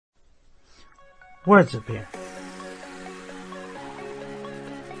Words appear.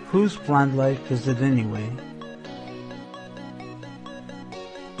 Whose plant life is it anyway?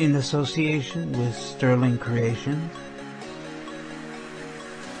 In association with Sterling Creations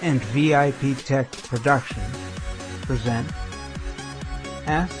and VIP Tech Productions present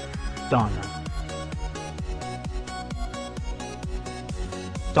Ask Donna.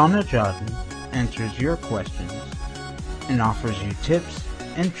 Donna Jordan answers your questions and offers you tips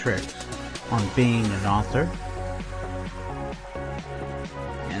and tricks on being an author,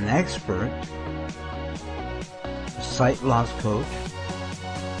 an expert, a sight loss coach,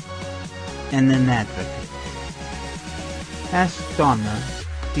 and an advocate. Ask Donna,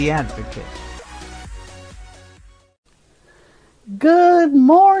 the advocate. Good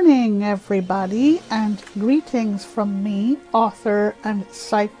morning, everybody, and greetings from me, author and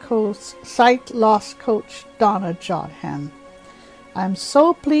sight loss coach Donna Jordan. I'm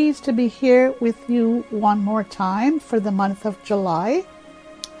so pleased to be here with you one more time for the month of July,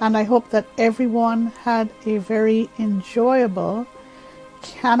 and I hope that everyone had a very enjoyable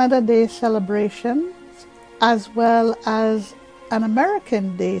Canada Day celebration as well as an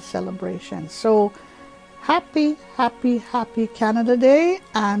American Day celebration. So happy Canada Day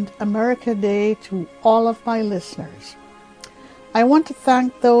and America Day to all of my listeners. I want to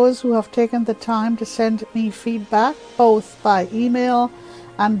thank those who have taken the time to send me feedback, both by email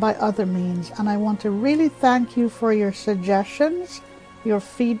and by other means. And I want to really thank you for your suggestions, your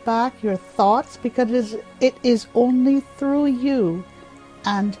feedback, your thoughts, because it is only through you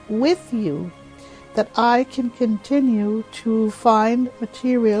and with you that I can continue to find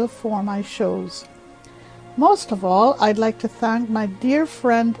material for my shows. Most of all, I'd like to thank my dear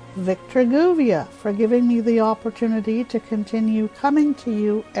friend Victor Guvia for giving me the opportunity to continue coming to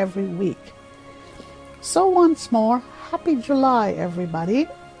you every week. So once more, happy July, everybody.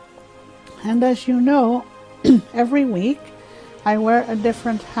 And as you know, every week I wear a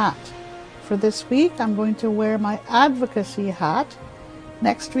different hat. For this week, I'm going to wear my advocacy hat.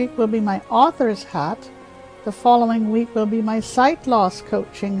 Next week will be my author's hat. The following week will be my sight loss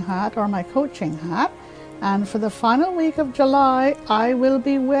coaching hat, or my coaching hat. And for the final week of July, I will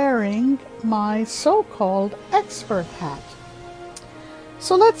be wearing my so-called expert hat.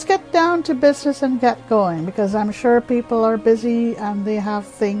 So let's get down to business and get going, because I'm sure people are busy and they have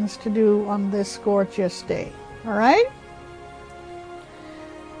things to do on this gorgeous day. All right?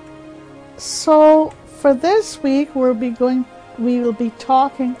 So for this week, we will be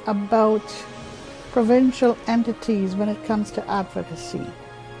talking about provincial entities when it comes to advocacy.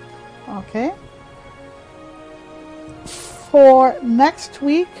 Okay? For next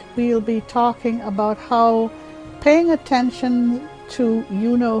week, we'll be talking about how paying attention to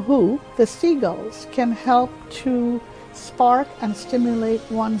you-know-who, the seagulls, can help to spark and stimulate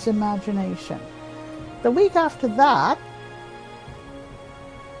one's imagination. The week after that,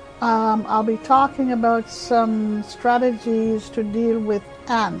 I'll be talking about some strategies to deal with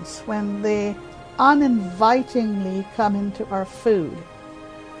ants when they uninvitingly come into our food.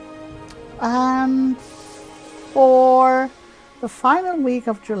 And for the final week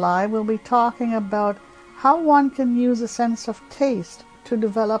of July, we'll be talking about how one can use a sense of taste to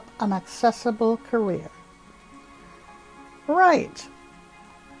develop an accessible career. Right.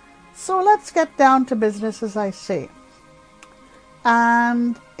 So let's get down to business, as I say.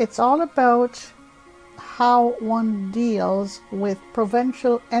 And it's all about how one deals with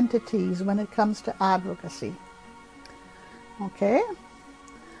provincial entities when it comes to advocacy. Okay?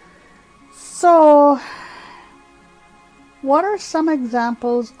 So, what are some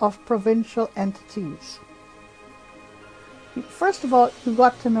examples of provincial entities? First of all, you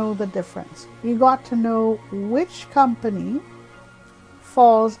got to know the difference. You got to know which company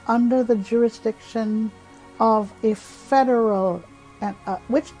falls under the jurisdiction of a federal,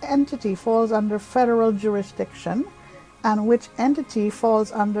 which entity falls under federal jurisdiction and which entity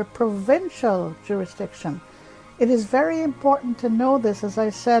falls under provincial jurisdiction. It is very important to know this, as I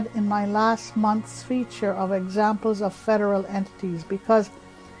said in my last month's feature of examples of federal entities, because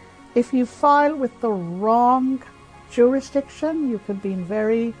if you file with the wrong jurisdiction, you could be in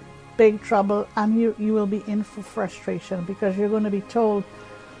very big trouble, and you will be in for frustration, because you're going to be told,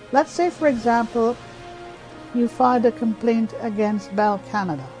 let's say, for example, you filed a complaint against Bell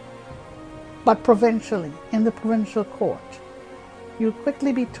Canada, but provincially, in the provincial court. You'll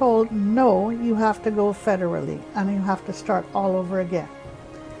quickly be told, no, you have to go federally, and you have to start all over again.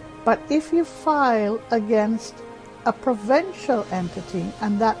 But if you file against a provincial entity,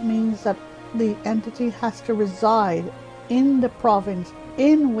 and that means that the entity has to reside in the province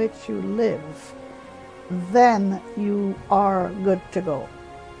in which you live, then you are good to go.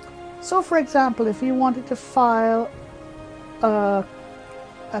 So for example, if you wanted to file a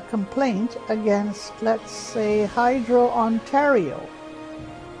complaint against, let's say, Hydro Ontario,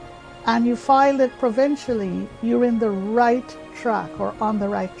 and you filed it provincially, you're in the right track or on the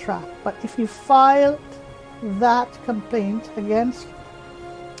right track. But if you filed that complaint against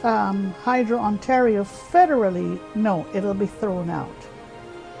Hydro Ontario federally, no, it'll be thrown out.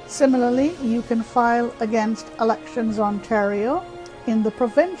 Similarly, you can file against Elections Ontario in the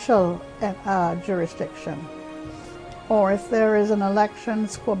provincial jurisdiction. Or if there is an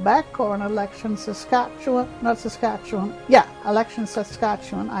Elections Quebec or an Elections Saskatchewan, Elections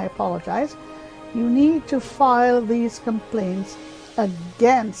Saskatchewan, I apologize, you need to file these complaints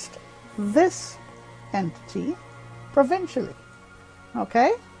against this entity provincially.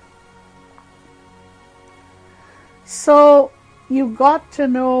 Okay? So you got to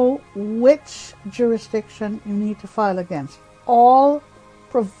know which jurisdiction you need to file against. All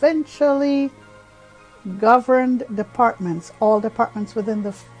provincially governed departments, all departments within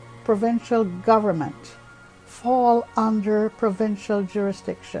the provincial government, fall under provincial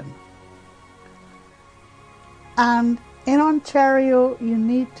jurisdiction. And in Ontario, you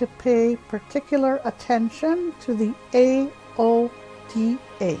need to pay particular attention to the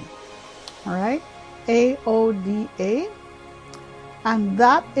AODA. All right? AODA. And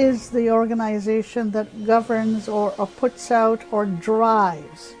that is the organization that governs or puts out or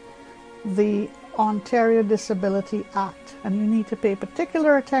drives the Ontario Disability Act. And you need to pay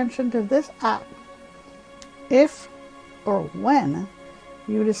particular attention to this act if or when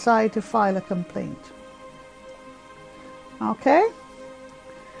you decide to file a complaint. Okay?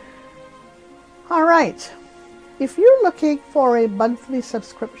 All right. If you're looking for a monthly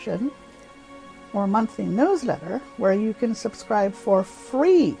subscription or monthly newsletter where you can subscribe for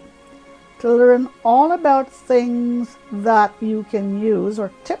free to learn all about things that you can use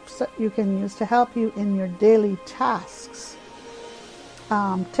or tips that you can use to help you in your daily tasks,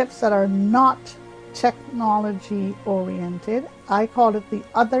 tips that are not technology oriented, I call it the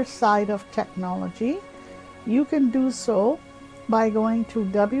other side of technology, you can do so by going to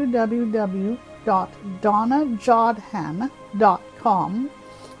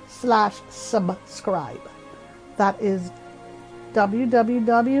www.donnajodhan.com/subscribe. That is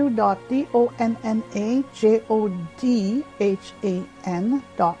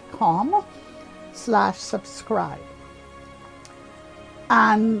www.donnajodhan.com/subscribe.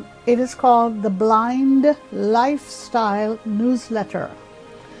 And it is called the Blind Lifestyle Newsletter.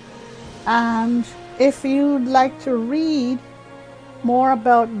 And if you'd like to read more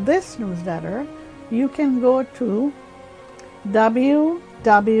about this newsletter, you can go to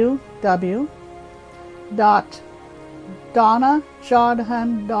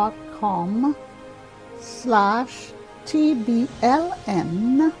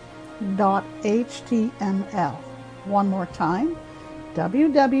One more time,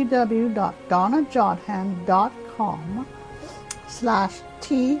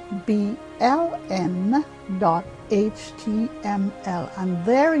 www.donnajodhan.com/tbln.html, and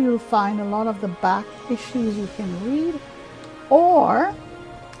there you'll find a lot of the back issues you can read, or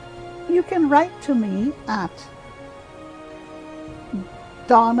you can write to me at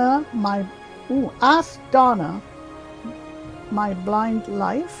Ask Donna My Blind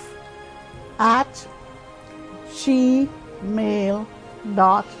Life at gmail.com.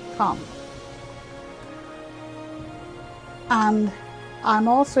 And I'm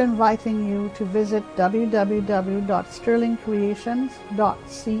also inviting you to visit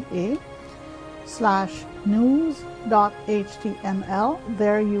www.sterlingcreations.ca/news.html.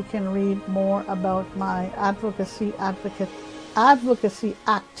 There you can read more about my advocacy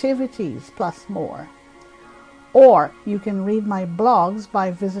activities plus more. Or you can read my blogs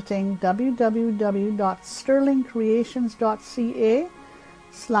by visiting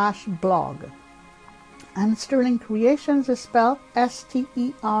www.sterlingcreations.ca/blog. And Sterling Creations is spelled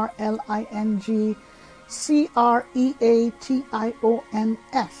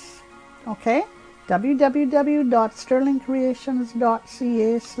STERLINGCREATIONS. Okay?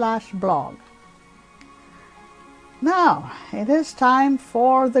 www.sterlingcreations.ca/blog. Now, it is time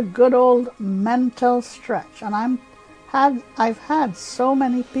for the good old mental stretch. And I've had so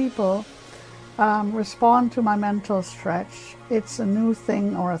many people respond to my mental stretch. It's a new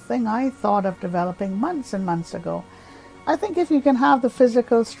thing, or a thing I thought of developing months and months ago. I think if you can have the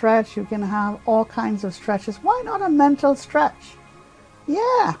physical stretch, you can have all kinds of stretches. Why not a mental stretch?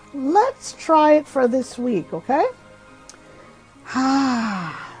 Yeah, let's try it for this week, okay?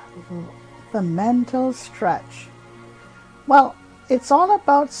 The mental stretch. Well, it's all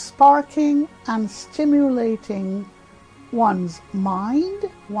about sparking and stimulating one's mind,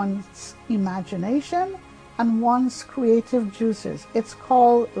 one's imagination, and one's creative juices. It's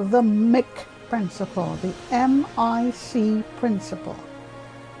called the MIC principle, the MIC principle.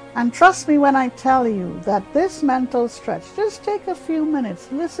 And trust me when I tell you that this mental stretch, just take a few minutes,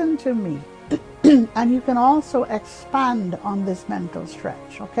 listen to me, and you can also expand on this mental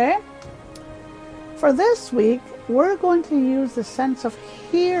stretch, okay? For this week, we're going to use the sense of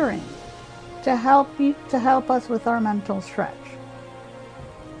hearing to help us with our mental stretch.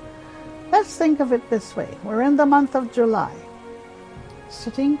 Let's think of it this way. We're in the month of July,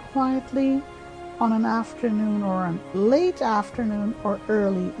 sitting quietly on an afternoon or a late afternoon or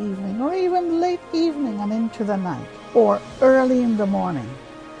early evening, or even late evening and into the night, or early in the morning.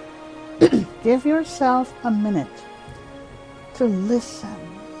 Give yourself a minute to listen.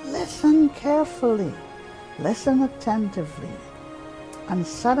 Listen carefully. Listen attentively. And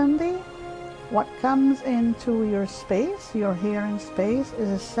suddenly, what comes into your space, your hearing space, is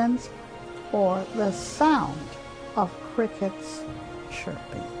a sense or the sound of crickets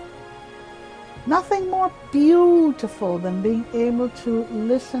chirping. Nothing more beautiful than being able to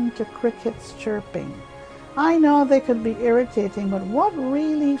listen to crickets chirping. I know they could be irritating, but what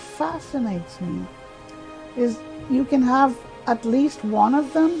really fascinates me is you can have at least one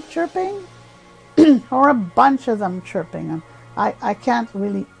of them chirping or a bunch of them chirping. And I can't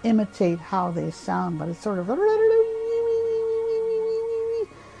really imitate how they sound, but it's sort of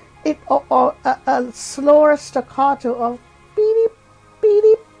a slower staccato of beep,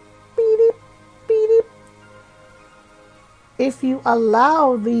 beep, beep, beep. If you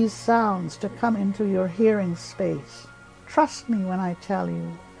allow these sounds to come into your hearing space, trust me when I tell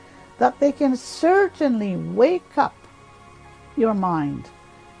you that they can certainly wake up your mind,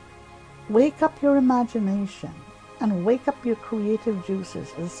 wake up your imagination, and wake up your creative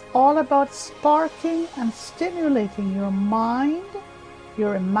juices. It's all about sparking and stimulating your mind,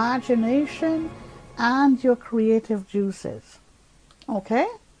 your imagination, and your creative juices. Okay?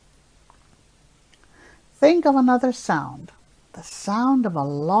 Think of another sound. The sound of a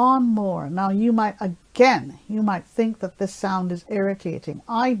lawnmower. Now you might think that this sound is irritating.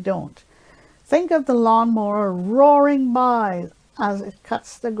 I don't. Think of the lawnmower roaring by as it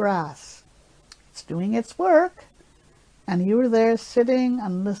cuts the grass. It's doing its work, and you're there sitting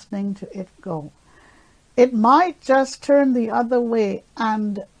and listening to it go. It might just turn the other way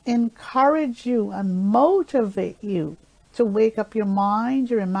and encourage you and motivate you to wake up your mind,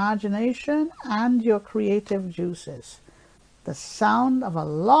 your imagination, and your creative juices. The sound of a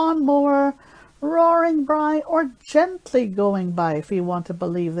lawnmower roaring by, or gently going by, if you want to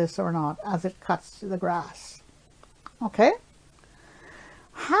believe this or not, as it cuts the grass. Okay?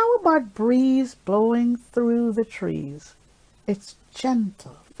 How about breeze blowing through the trees? It's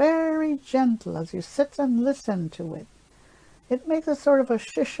gentle, very gentle, as you sit and listen to it. It makes a sort of a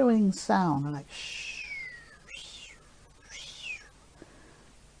shishing sound, like shh, shh, shh.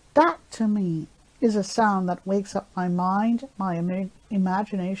 That to me is a sound that wakes up my mind, my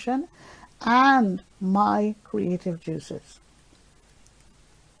imagination, and my creative juices.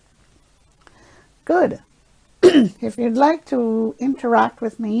 Good. If you'd like to interact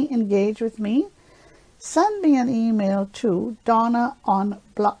with me, engage with me, send me an email to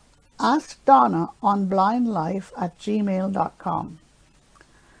askdonnaonblindlife@gmail.com.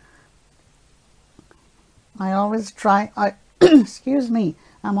 I always excuse me,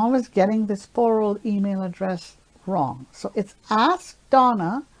 I'm always getting this poor old email address wrong. So it's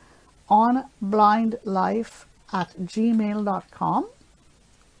askdonnaonblindlife@gmail.com.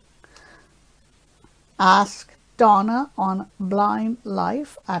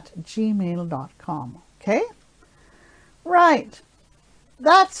 askdonnaonblindlife@gmail.com. Okay? Right.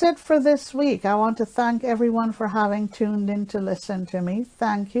 That's it for this week. I want to thank everyone for having tuned in to listen to me.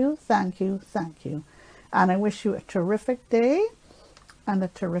 Thank you, thank you, thank you. And I wish you a terrific day and a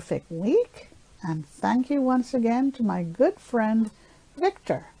terrific week. And thank you once again to my good friend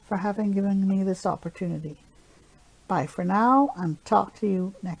Victor for having given me this opportunity. Bye for now, and talk to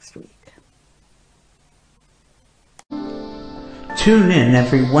you next week. Tune in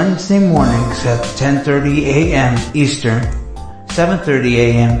every Wednesday mornings at 10:30 a.m. Eastern, 7:30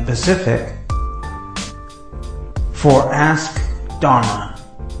 a.m. Pacific for Ask Donna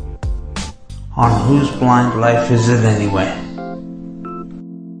on Whose Blind Life Is It Anyway?